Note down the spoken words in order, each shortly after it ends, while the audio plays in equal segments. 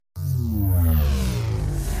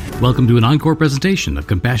Welcome to an encore presentation of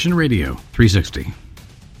Compassion Radio 360.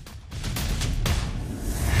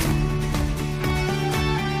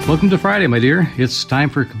 Welcome to Friday, my dear. It's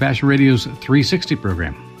time for Compassion Radio's 360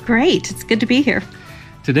 program. Great. It's good to be here.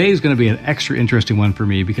 Today is going to be an extra interesting one for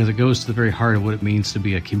me because it goes to the very heart of what it means to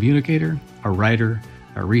be a communicator, a writer,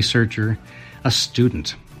 a researcher, a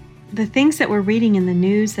student. The things that we're reading in the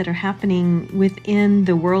news that are happening within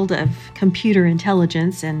the world of computer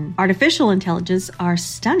intelligence and artificial intelligence are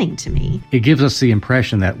stunning to me. It gives us the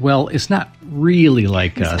impression that, well, it's not really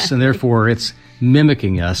like us, and therefore it's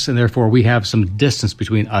mimicking us, and therefore we have some distance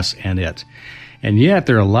between us and it. And yet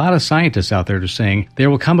there are a lot of scientists out there that are saying there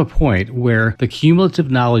will come a point where the cumulative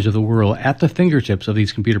knowledge of the world at the fingertips of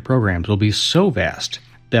these computer programs will be so vast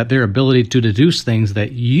that their ability to deduce things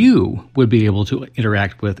that you would be able to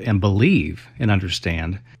interact with and believe and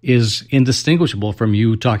understand is indistinguishable from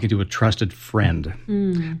you talking to a trusted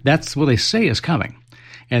friend. That's what they say is coming.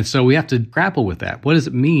 And so we have to grapple with that. What does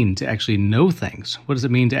it mean to actually know things? What does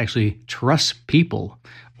it mean to actually trust people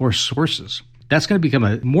or sources? That's going to become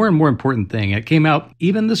a more and more important thing. It came out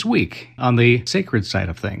even this week on the sacred side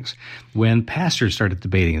of things when pastors started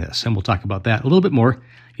debating this. And we'll talk about that a little bit more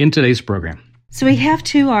in today's program. So we have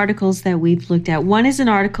two articles that we've looked at. One is an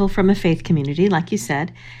article from a faith community, like you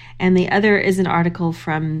said, and the other is an article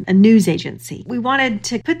from a news agency. We wanted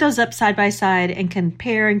to put those up side by side and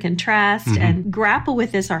compare and contrast and grapple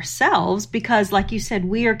with this ourselves because, like you said,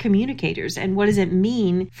 we are communicators. And what does it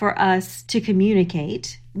mean for us to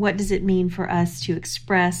communicate? What does it mean for us to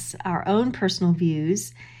express our own personal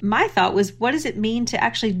views? My thought was, what does it mean to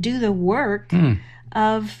actually do the work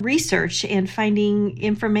of research and finding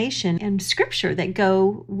information and scripture that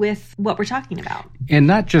go with what we're talking about? And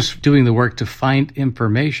not just doing the work to find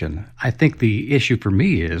information. I think the issue for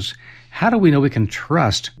me is, how do we know we can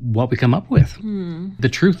trust what we come up with? The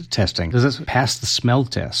truth testing. Does this pass the smell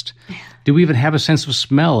test? Do we even have a sense of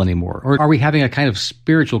smell anymore? Or are we having a kind of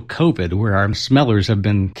spiritual COVID where our smellers have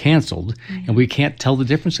been canceled and we can't tell the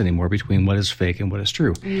difference anymore between what is fake and what is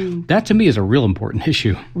true? That to me is a real important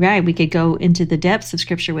issue. Right. We could go into the depths of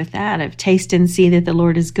scripture with that, of taste and see that the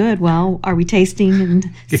Lord is good. Well, are we tasting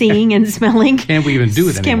and seeing and smelling? Can we even do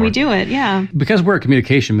it anymore? Can we do it? Yeah. Because we're a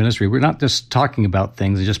communication ministry, we're not just talking about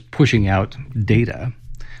things and just pushing out data.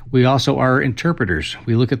 We also are interpreters.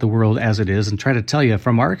 We look at the world as it is and try to tell you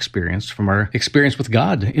from our experience with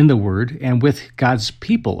God in the Word and with God's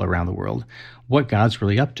people around the world, what God's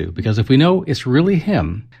really up to. Because if we know it's really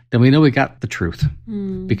Him, then we know we got the truth.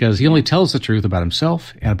 Because He only tells the truth about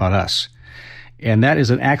Himself and about us. And that is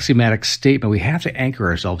an axiomatic statement we have to anchor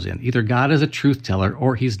ourselves in. Either God is a truth teller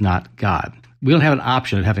or He's not God. We don't have an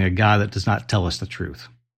option of having a God that does not tell us the truth.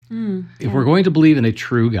 If we're going to believe in a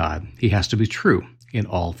true God, He has to be true in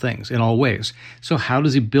all things, in all ways. So how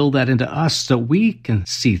does He build that into us so we can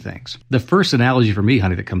see things? The first analogy for me,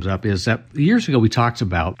 honey, that comes up is that years ago we talked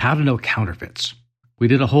about how to know counterfeits. We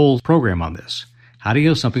did a whole program on this. How do you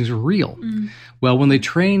know something's real? Well, when they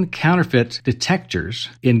train counterfeit detectors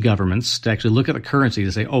in governments to actually look at the currency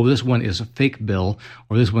to say, oh, this one is a fake bill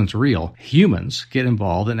or this one's real, humans get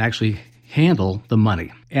involved and actually handle the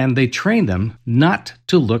money. And they train them not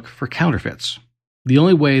to look for counterfeits. The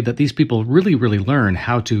only way that these people really, really learn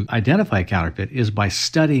how to identify counterfeit is by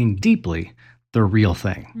studying deeply the real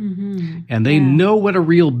thing. And they know what a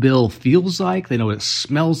real bill feels like. They know what it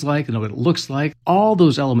smells like. They know what it looks like. All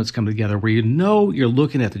those elements come together where you know you're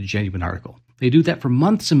looking at the genuine article. They do that for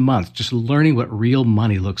months and months, just learning what real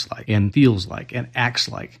money looks like and feels like and acts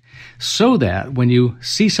like, so that when you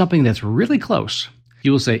see something that's really close,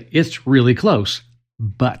 you will say, it's really close,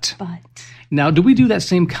 but. Now, do we do that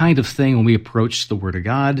same kind of thing when we approach the Word of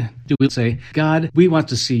God? Do we say, God, we want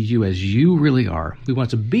to see you as you really are. We want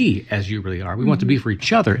to be as you really are. We want to be for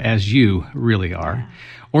each other as you really are.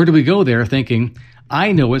 Or do we go there thinking,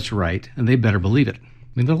 I know what's right, and they better believe it? I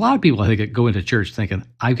mean, there are a lot of people, I think, that go into church thinking,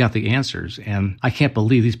 I've got the answers, and I can't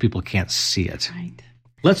believe these people can't see it. Right.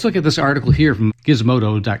 Let's look at this article here from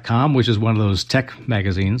Gizmodo.com, which is one of those tech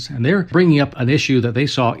magazines, and they're bringing up an issue that they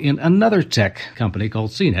saw in another tech company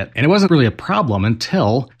called CNET. And it wasn't really a problem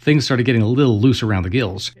until things started getting a little loose around the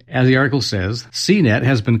gills. As the article says, CNET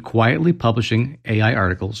has been quietly publishing AI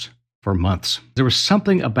articles for months. There was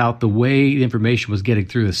something about the way the information was getting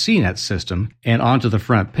through the CNET system and onto the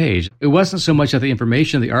front page. It wasn't so much that the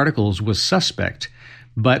information in the articles was suspect,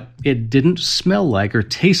 but it didn't smell like or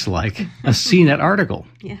taste like a CNET article.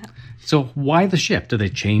 So why the shift? Did they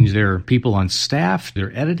change their people on staff,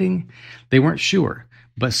 their editing? They weren't sure.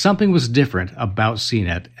 But something was different about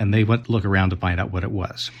CNET, and they went to look around to find out what it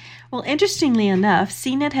was. Well, interestingly enough,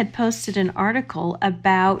 CNET had posted an article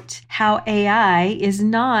about how AI is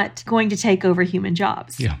not going to take over human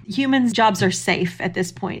jobs. Yeah. Humans' jobs are safe at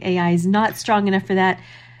this point. AI is not strong enough for that.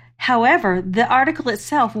 However, the article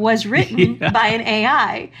itself was written by an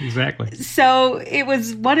AI. Exactly. So it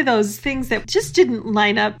was one of those things that just didn't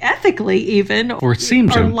line up ethically even, or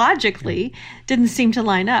logically, didn't seem to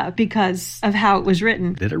line up because of how it was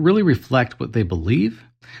written. Did it really reflect what they believe?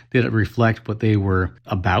 Did it reflect what they were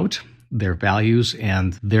about, their values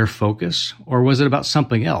and their focus? Or was it about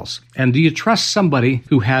something else? And do you trust somebody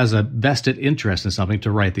who has a vested interest in something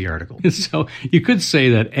to write the article? So you could say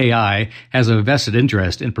that AI has a vested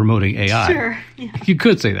interest in promoting AI. Sure. Yeah. You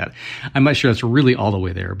could say that. I'm not sure that's really all the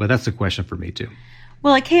way there, but that's the question for me too.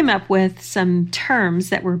 Well, I came up with some terms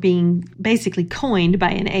that were being basically coined by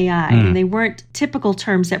an AI, and they weren't typical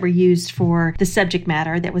terms that were used for the subject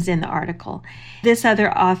matter that was in the article. This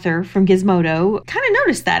other author from Gizmodo kind of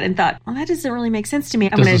noticed that and thought, well, that doesn't really make sense to me.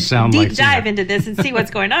 I'm going to deep dive into this and see what's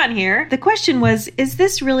going on here. The question was, is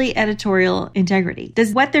this really editorial integrity?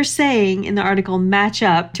 Does what they're saying in the article match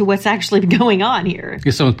up to what's actually going on here?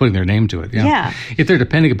 If someone's putting their name to it, Yeah. If they're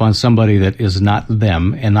depending upon somebody that is not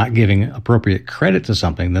them and not giving appropriate credit to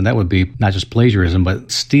something, then that would be not just plagiarism, but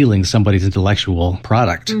stealing somebody's intellectual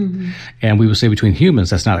product. And we would say between humans,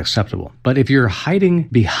 that's not acceptable. But if you're hiding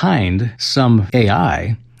behind some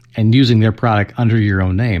AI and using their product under your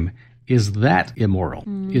own name, is that immoral?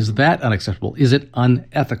 Is that unacceptable? Is it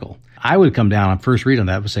unethical? I would come down on first read on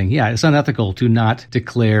that by saying, yeah, it's unethical to not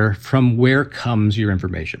declare from where comes your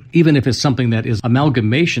information. Even if it's something that is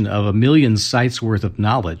amalgamation of a million sites worth of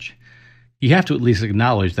knowledge, you have to at least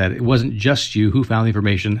acknowledge that it wasn't just you who found the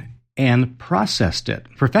information and processed it.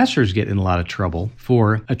 Professors get in a lot of trouble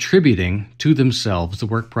for attributing to themselves the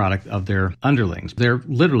work product of their underlings. They're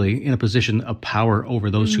literally in a position of power over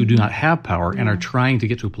those who do not have power and are trying to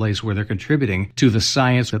get to a place where they're contributing to the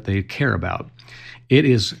science that they care about. It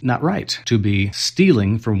is not right to be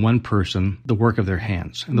stealing from one person the work of their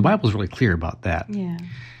hands. And the Bible is really clear about that. Yeah.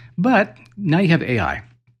 But now you have AI.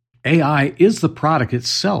 AI is the product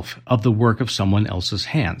itself of the work of someone else's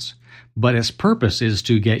hands. But its purpose is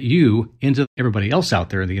to get you into everybody else out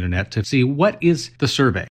there on the internet to see what is the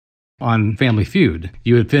survey. On Family Feud,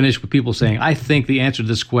 you would finish with people saying, I think the answer to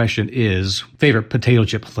this question is favorite potato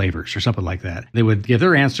chip flavors or something like that. They would give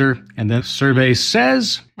their answer, and the survey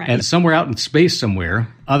says, and somewhere out in space somewhere,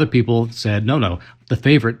 other people said, no, the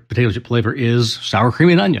favorite potato chip flavor is sour cream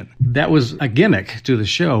and onion. That was a gimmick to the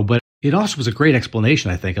show, but it also was a great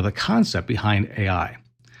explanation, I think, of the concept behind AI.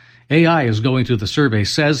 AI is going to the survey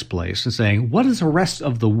says place and saying, what does the rest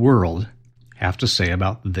of the world have to say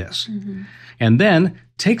about this? And then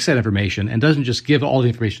takes that information and doesn't just give all the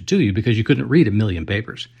information to you because you couldn't read a million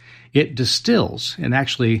papers. It distills and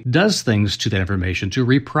actually does things to that information to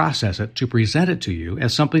reprocess it, to present it to you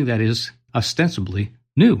as something that is ostensibly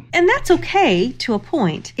new. And that's okay to a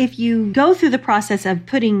point. If you go through the process of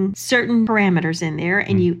putting certain parameters in there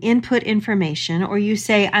and you input information or you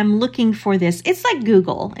say, I'm looking for this, it's like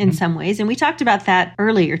Google in some ways. And we talked about that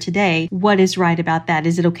earlier today. What is right about that?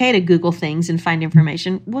 Is it okay to Google things and find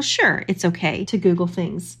information? Well, sure, it's okay to Google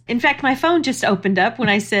things. In fact, my phone just opened up when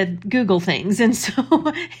I said Google things. And so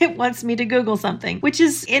it wants me to Google something, which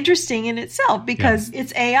is interesting in itself because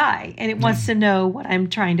it's AI and it wants to know what I'm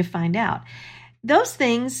trying to find out. Those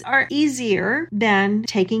things are easier than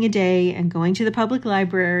taking a day and going to the public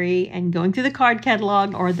library and going through the card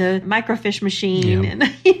catalog or the microfiche machine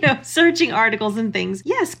and, searching articles and things.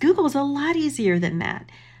 Yes, Google is a lot easier than that.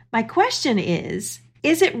 My question is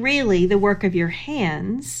it really the work of your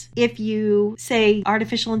hands if you say,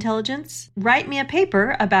 artificial intelligence, write me a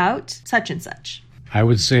paper about such and such? I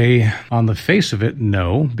would say on the face of it,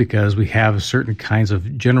 no, because we have certain kinds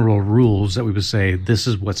of general rules that we would say this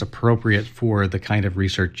is what's appropriate for the kind of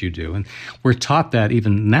research you do. And we're taught that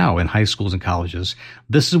even now in high schools and colleges.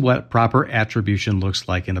 This is what proper attribution looks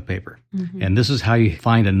like in a paper. And this is how you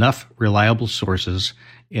find enough reliable sources.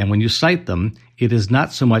 And when you cite them, it is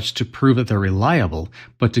not so much to prove that they're reliable,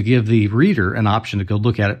 but to give the reader an option to go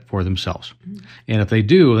look at it for themselves. And if they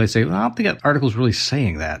do, they say, well, I don't think that article's really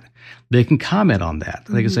saying that. They can comment on that.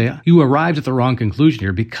 They can say, you arrived at the wrong conclusion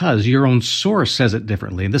here because your own source says it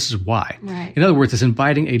differently, and this is why. Right. In other words, it's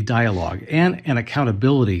inviting a dialogue and an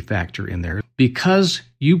accountability factor in there. Because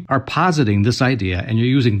you are positing this idea and you're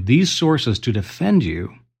using these sources to defend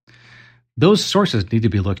you, those sources need to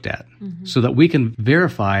be looked at so that we can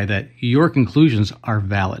verify that your conclusions are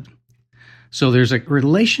valid. So there's a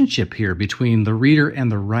relationship here between the reader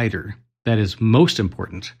and the writer that is most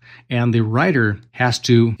important. And the writer has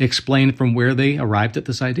to explain from where they arrived at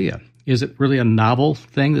this idea. Is it really a novel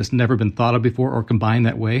thing that's never been thought of before or combined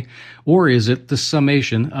that way? Or is it the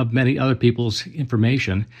summation of many other people's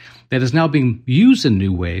information that is now being used in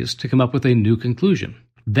new ways to come up with a new conclusion?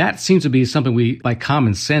 That seems to be something we, by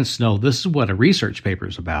common sense, know this is what a research paper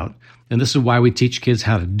is about. And this is why we teach kids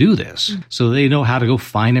how to do this, so they know how to go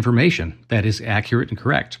find information that is accurate and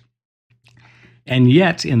correct. And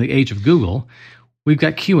yet, in the age of Google, we've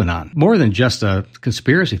got QAnon. More than just a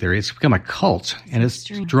conspiracy theory, it's become a cult, and it's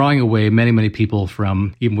drawing away many, many people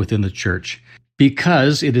from even within the church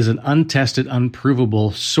because it is an untested,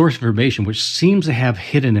 unprovable source of information which seems to have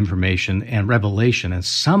hidden information and revelation, and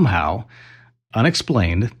somehow,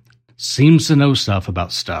 unexplained, seems to know stuff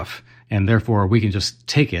about stuff, and therefore we can just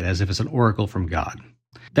take it as if it's an oracle from God.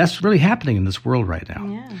 That's really happening in this world right now.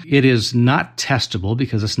 Yeah. It is not testable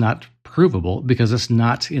because it's not provable, because it's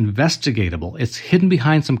not investigatable. It's hidden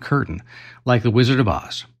behind some curtain, like the Wizard of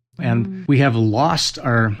Oz. And we have lost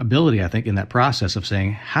our ability, I think, in that process of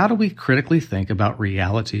saying, how do we critically think about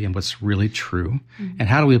reality and what's really true? And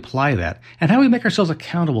how do we apply that? And how do we make ourselves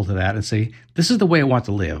accountable to that and say, this is the way I want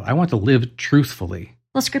to live. I want to live truthfully.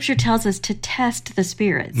 Well, Scripture tells us to test the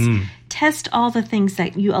spirits. Test all the things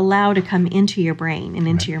that you allow to come into your brain and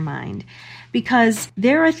into your mind. Because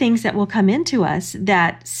there are things that will come into us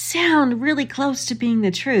that sound really close to being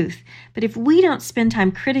the truth. But if we don't spend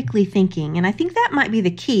time critically thinking, and I think that might be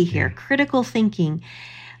the key here, critical thinking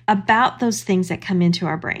about those things that come into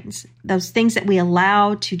our brains, those things that we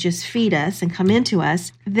allow to just feed us and come into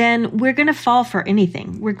us, then we're going to fall for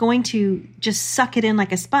anything. We're going to just suck it in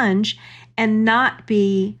like a sponge and not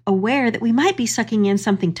be aware that we might be sucking in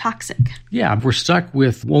something toxic. Yeah, we're stuck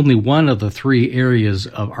with only one of the three areas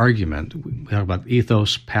of argument. We talk about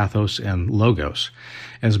ethos, pathos, and logos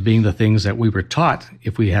as being the things that we were taught,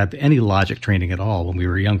 if we had any logic training at all when we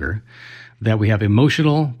were younger, that we have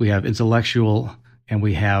emotional, we have intellectual, and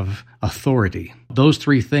we have authority. Those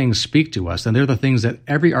three things speak to us, and they're the things that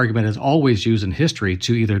every argument has always used in history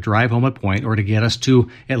to either drive home a point or to get us to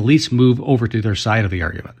at least move over to their side of the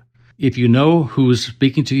argument. If you know who's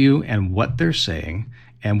speaking to you and what they're saying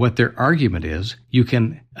and what their argument is, you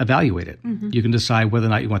can evaluate it. You can decide whether or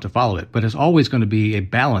not you want to follow it. But it's always going to be a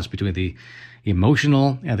balance between the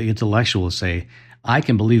emotional and the intellectual to say, I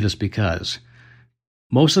can believe this because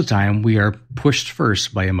most of the time we are pushed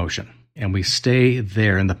first by emotion. And we stay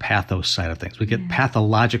there in the pathos side of things. We get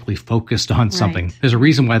pathologically focused on something. Right. There's a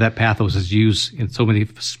reason why that pathos is used in so many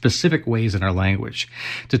specific ways in our language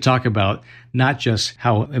to talk about not just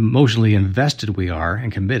how emotionally invested we are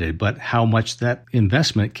and committed, but how much that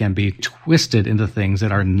investment can be twisted into things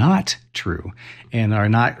that are not true and are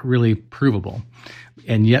not really provable,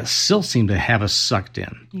 and yet still seem to have us sucked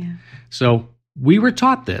in. Yeah. So we were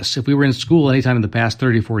taught this, if we were in school anytime in the past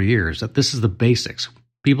 30, 40 years, that this is the basics.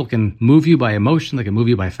 People can move you by emotion, they can move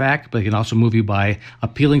you by fact, but they can also move you by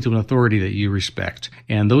appealing to an authority that you respect.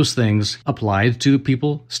 And those things applied to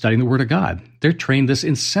people studying the Word of God. They're trained this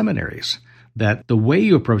in seminaries, that the way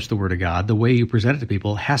you approach the Word of God, the way you present it to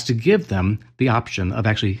people, has to give them the option of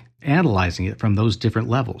actually analyzing it from those different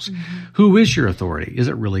levels. Who is your authority? Is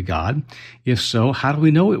it really God? If so, how do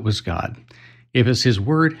we know it was God? If it's His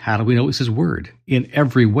Word, how do we know it's His Word? In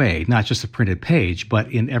every way, not just a printed page, but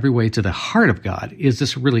in every way to the heart of God. Is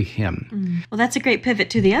this really Him? Well, that's a great pivot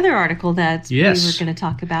to the other article that we were going to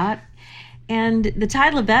talk about. And the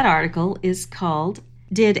title of that article is called,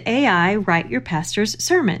 Did AI Write Your Pastor's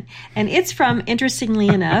Sermon? And it's from, interestingly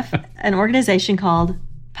enough, an organization called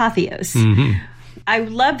Patheos. I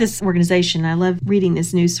love this organization. I love reading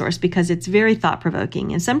this news source because it's very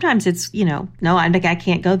thought-provoking. And sometimes it's, no, I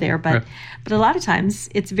can't go there. But a lot of times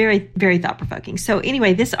it's very, very thought-provoking. So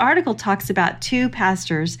anyway, this article talks about two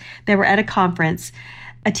pastors that were at a conference,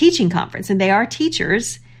 a teaching conference. And they are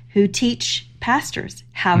teachers who teach pastors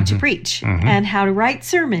how to preach and how to write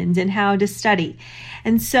sermons and how to study.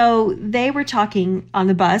 And so they were talking on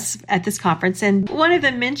the bus at this conference, and one of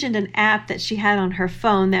them mentioned an app that she had on her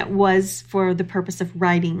phone that was for the purpose of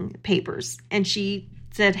writing papers. And she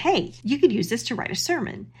said, hey, you could use this to write a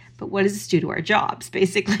sermon. But what does this do to our jobs,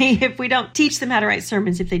 basically, if we don't teach them how to write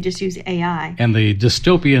sermons, if they just use AI? And the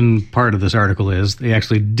dystopian part of this article is they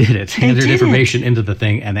actually did it, entered information into the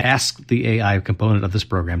thing, and asked the AI component of this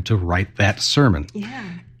program to write that sermon. Yeah.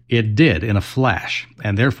 It did in a flash,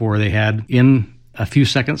 and therefore they had, in a few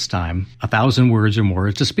seconds' time, 1,000 words or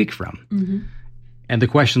more to speak from. And the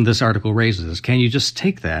question this article raises is, can you just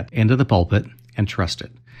take that into the pulpit and trust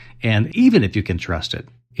it? And even if you can trust it,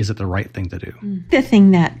 is it the right thing to do? The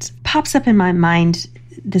thing that pops up in my mind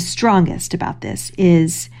the strongest about this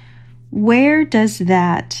is, Where does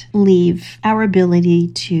that leave our ability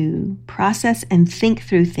to process and think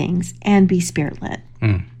through things and be Spirit-led?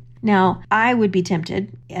 Now, I would be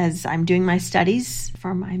tempted, as I'm doing my studies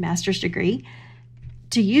for my master's degree,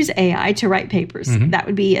 to use AI to write papers. That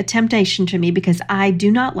would be a temptation to me because I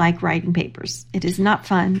do not like writing papers. It is not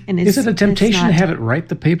fun. And is it a temptation to have it write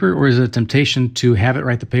the paper, or is it a temptation to have it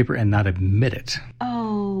write the paper and not admit it?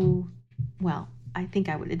 Oh, well, I think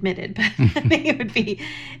I would admit it, but I think it would be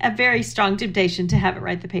a very strong temptation to have it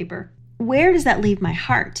write the paper. Where does that leave my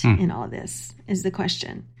heart in all of this is the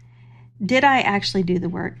question. Did I actually do the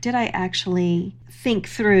work? Did I actually think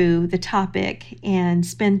through the topic and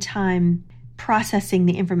spend time processing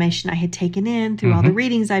the information I had taken in through all the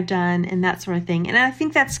readings I've done and that sort of thing? And I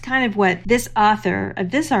think that's kind of what this author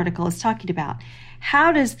of this article is talking about.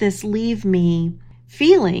 How does this leave me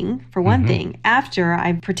feeling, for one thing, after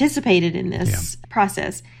I've participated in this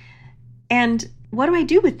process? And what do I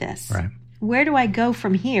do with this? Right. Where do I go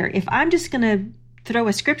from here? If I'm just going to throw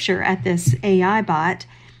a scripture at this AI bot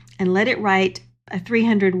and let it write a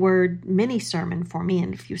 300-word mini sermon for me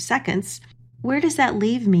in a few seconds, where does that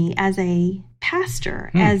leave me as a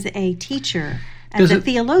pastor, as a teacher, as a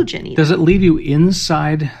theologian? Even? Does it leave you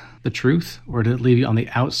inside the truth, or does it leave you on the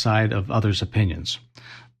outside of others' opinions?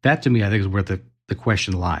 That, to me, I think is where the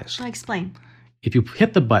question lies. I'll explain. If you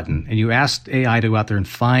hit the button and you ask AI to go out there and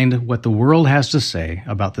find what the world has to say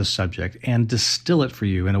about this subject and distill it for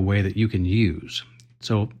you in a way that you can use.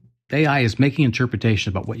 So AI is making interpretation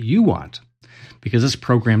about what you want because it's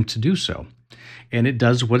programmed to do so. And it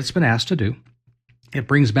does what it's been asked to do. It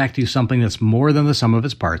brings back to you something that's more than the sum of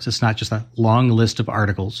its parts. It's not just a long list of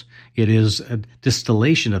articles. It is a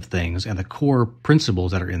distillation of things and the core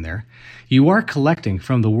principles that are in there. You are collecting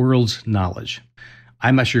from the world's knowledge.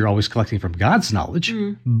 I'm not sure you're always collecting from God's knowledge,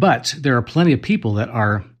 but there are plenty of people that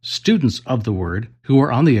are students of the Word who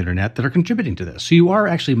are on the internet that are contributing to this. So you are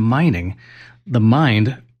actually mining the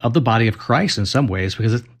mind of the body of Christ in some ways,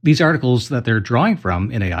 because these articles that they're drawing from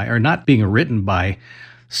in AI are not being written by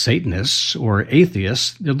Satanists or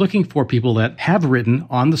atheists. They're looking for people that have written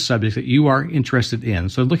on the subject that you are interested in.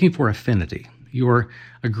 So looking for affinity, your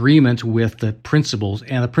agreement with the principles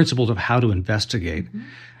and the principles of how to investigate.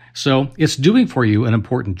 So it's doing for you an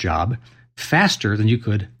important job faster than you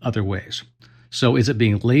could other ways. So is it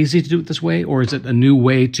being lazy to do it this way, or is it a new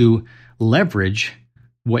way to leverage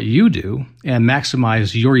what you do and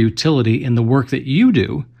maximize your utility in the work that you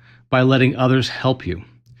do by letting others help you?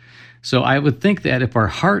 So I would think that if our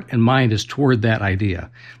heart and mind is toward that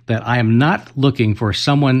idea, that I am not looking for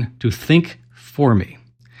someone to think for me.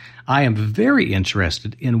 I am very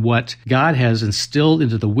interested in what God has instilled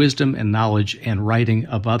into the wisdom and knowledge and writing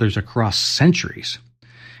of others across centuries.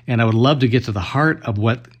 And I would love to get to the heart of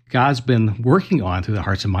what God's been working on through the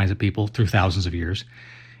hearts and minds of people through thousands of years.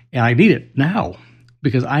 And I need it now,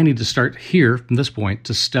 because I need to start here from this point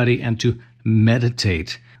to study and to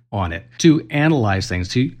meditate on it, to analyze things,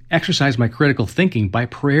 to exercise my critical thinking by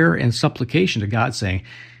prayer and supplication to God, saying,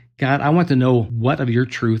 God, I want to know what of your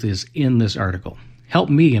truth is in this article. Help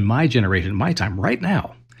me in my generation, my time, right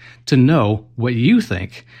now, to know what you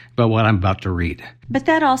think about what I'm about to read. But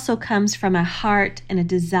that also comes from a heart and a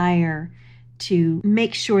desire to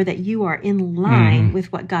make sure that you are in line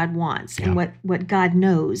with what God wants and what God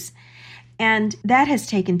knows. And that has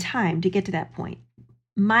taken time to get to that point.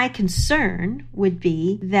 My concern would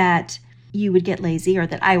be that you would get lazy, or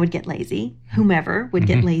that I would get lazy, whomever would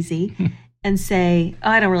get lazy, and say, oh,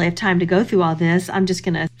 I don't really have time to go through all this. I'm just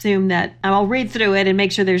going to assume that I'll read through it and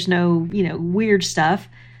make sure there's no, weird stuff.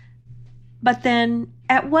 But then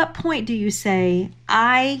at what point do you say,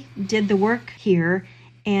 I did the work here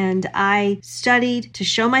and I studied to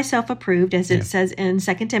show myself approved, as it says in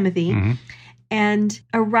 2 Timothy, and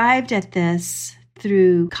arrived at this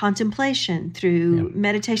through contemplation, through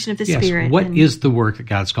meditation of the Spirit. What is the work that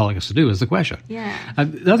God's calling us to do is the question.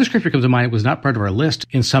 The other scripture comes to mind. It was not part of our list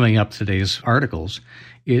in summing up today's articles.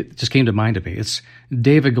 It just came to mind to me. It's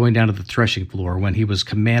David going down to the threshing floor when he was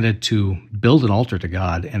commanded to build an altar to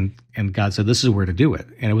God, and God said, this is where to do it.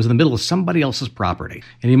 And it was in the middle of somebody else's property.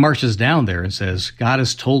 And he marches down there and says, God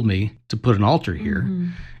has told me to put an altar here.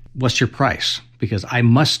 What's your price? Because I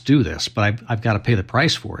must do this, but I've got to pay the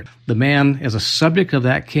price for it. The man, as a subject of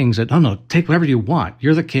that king, said, no, take whatever you want.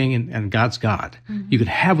 You're the king and God's God. You can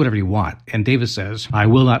have whatever you want. And David says, I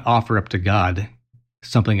will not offer up to God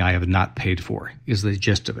something I have not paid for, is the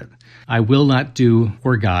gist of it. I will not do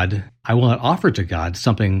for God, I will not offer to God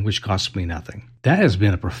something which costs me nothing. That has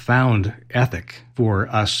been a profound ethic for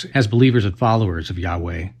us as believers and followers of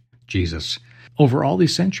Yahweh, Jesus, over all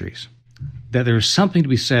these centuries. that there's something to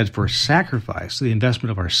be said for sacrifice, the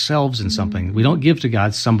investment of ourselves in something. We don't give to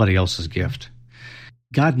God somebody else's gift.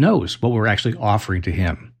 God knows what we're actually offering to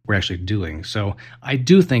him, we're actually doing. So I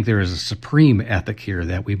do think there is a supreme ethic here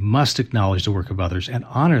that we must acknowledge the work of others and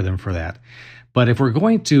honor them for that. But if we're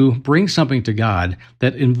going to bring something to God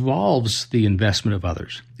that involves the investment of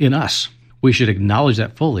others in us, we should acknowledge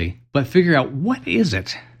that fully, but figure out what is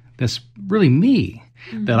it that's really me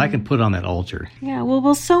that I can put on that altar. Yeah,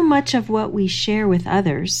 well, so much of what we share with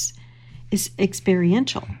others is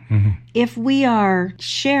experiential. If we are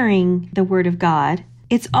sharing the Word of God,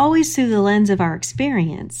 it's always through the lens of our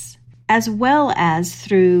experience, as well as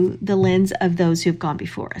through the lens of those who've gone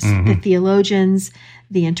before us, the theologians,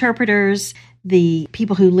 the interpreters, the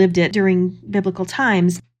people who lived it during biblical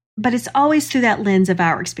times. But it's always through that lens of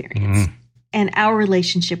our experience and our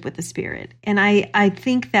relationship with the Spirit. And I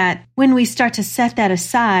think that when we start to set that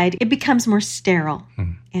aside, it becomes more sterile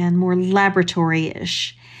and more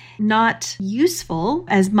laboratory-ish, not useful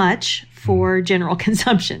as much for general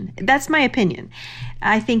consumption. That's my opinion.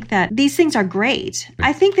 I think that these things are great.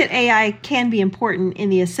 I think that AI can be important in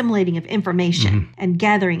the assimilating of information and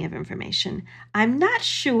gathering of information. I'm not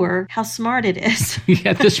sure how smart it is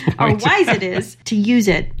at this point. or wise it is to use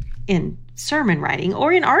it in sermon writing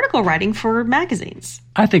or in article writing for magazines.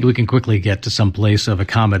 I think we can quickly get to some place of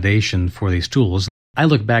accommodation for these tools. I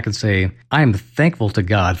look back and say, I am thankful to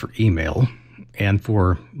God for email and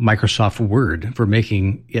for Microsoft Word for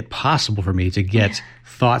making it possible for me to get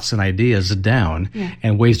thoughts and ideas down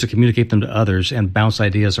and ways to communicate them to others and bounce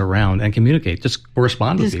ideas around and communicate, just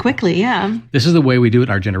correspond with people. Quickly, This is the way we do it in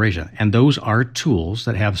our generation. And those are tools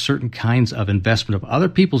that have certain kinds of investment of other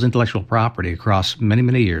people's intellectual property across many,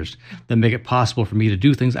 many years that make it possible for me to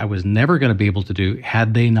do things I was never going to be able to do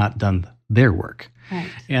had they not done their work. Right.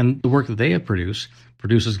 And the work that they have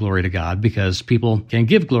produces glory to God because people can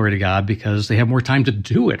give glory to God because they have more time to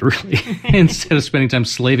do it, really, instead of spending time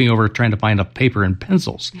slaving over trying to find a paper and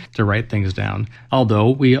pencils to write things down. Although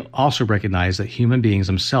we also recognize that human beings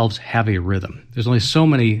themselves have a rhythm. There's only so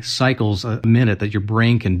many cycles a minute that your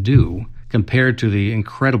brain can do compared to the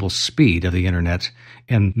incredible speed of the internet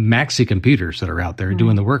and maxi computers that are out there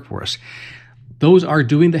doing the work for us. Those are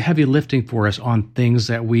doing the heavy lifting for us on things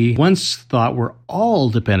that we once thought were all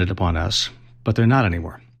dependent upon us, but they're not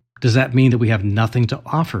anymore. Does that mean that we have nothing to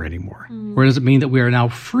offer anymore? Or does it mean that we are now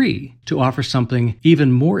free to offer something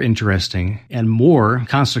even more interesting and more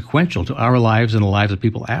consequential to our lives and the lives of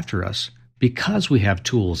people after us because we have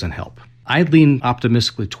tools and help? I lean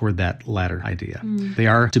optimistically toward that latter idea. They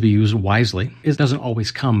are to be used wisely. It doesn't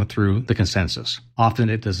always come through the consensus. Often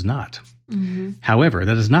it does not. However,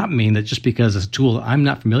 that does not mean that just because it's a tool I'm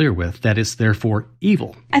not familiar with, that it's therefore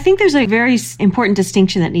evil. I think there's a very important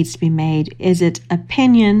distinction that needs to be made. Is it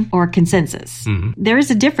opinion or consensus? There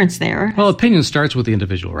is a difference there. Well, opinion starts with the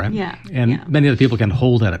individual, right? Yeah. And many other people can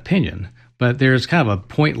hold that opinion. But there's kind of a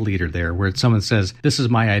point leader there where someone says, this is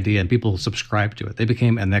my idea, and people subscribe to it. They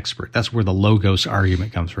became an expert. That's where the logos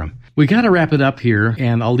argument comes from. We got to wrap it up here,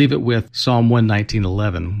 and I'll leave it with Psalm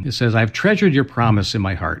 119:11. It says, I've treasured your promise in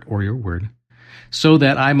my heart, or your word, so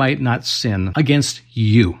that I might not sin against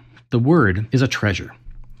you. The word is a treasure,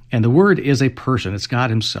 and the word is a person. It's God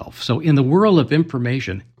himself. So in the world of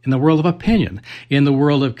information, in the world of opinion, in the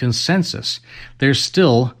world of consensus, there's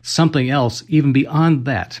still something else even beyond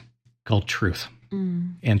that, called truth.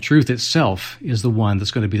 And truth itself is the one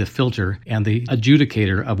that's going to be the filter and the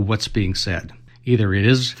adjudicator of what's being said. Either it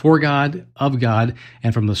is for God, of God,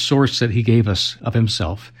 and from the source that he gave us of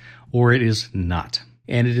himself, or it is not.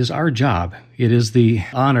 And it is our job, it is the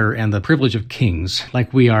honor and the privilege of kings,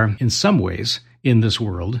 like we are in some ways in this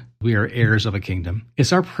world. We are heirs of a kingdom.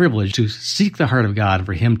 It's our privilege to seek the heart of God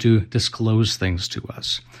for him to disclose things to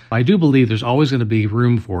us. I do believe there's always going to be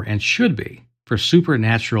room for, and should be, for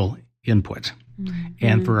supernatural input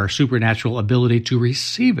and for our supernatural ability to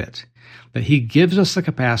receive it, that he gives us the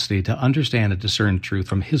capacity to understand and discern truth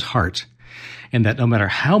from his heart, and that no matter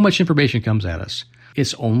how much information comes at us,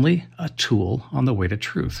 it's only a tool on the way to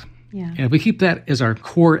truth. And if we keep that as our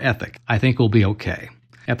core ethic, I think we'll be okay.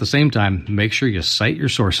 At the same time, make sure you cite your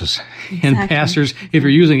sources. And pastors, if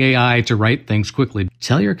you're using AI to write things quickly,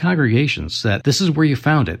 tell your congregations that this is where you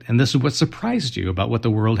found it, and this is what surprised you about what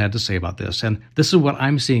the world had to say about this, and this is what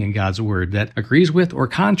I'm seeing in God's word that agrees with or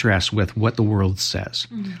contrasts with what the world says.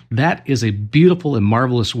 That is a beautiful and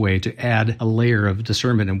marvelous way to add a layer of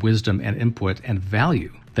discernment and wisdom and input and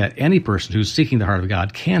value that any person who's seeking the heart of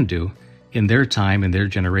God can do in their time, in their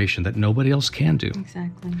generation, that nobody else can do.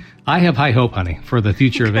 Exactly. I have high hope, honey, for the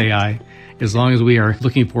future of AI, as long as we are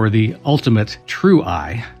looking for the ultimate true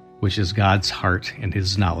I, which is God's heart and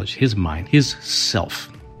his knowledge, his mind, his self.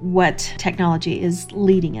 what technology is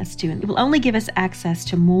leading us to. And it will only give us access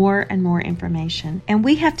to more and more information. And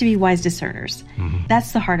we have to be wise discerners.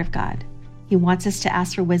 That's the heart of God. He wants us to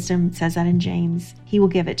ask for wisdom. It says that in James. He will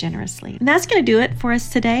give it generously. And that's going to do it for us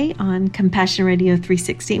today on Compassion Radio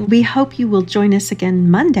 360. We hope you will join us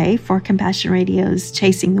again Monday for Compassion Radio's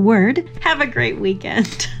Chasing the Word. Have a great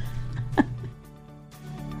weekend.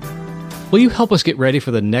 Will you help us get ready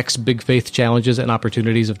for the next big faith challenges and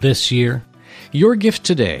opportunities of this year? Your gift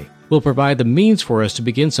today will provide the means for us to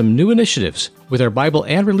begin some new initiatives with our Bible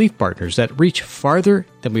and relief partners that reach farther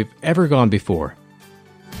than we've ever gone before.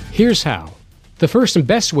 Here's how. The first and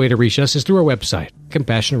best way to reach us is through our website,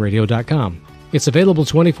 CompassionRadio.com. It's available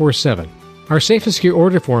 24/7. Our safe and secure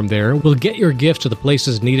order form there will get your gift to the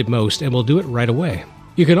places needed most, and we'll do it right away.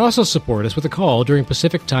 You can also support us with a call during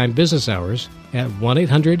Pacific Time business hours at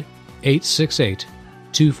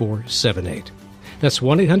 1-800-868-2478. That's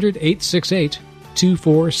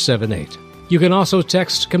 1-800-868-2478. You can also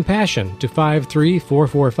text Compassion to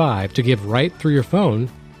 53445 to give right through your phone,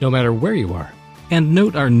 no matter where you are. And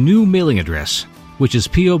note our new mailing address, which is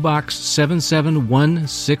P.O. Box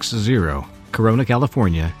 77160, Corona,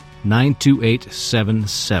 California,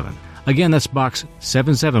 92877. Again, that's Box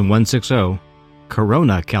 77160,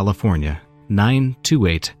 Corona, California,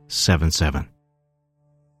 92877.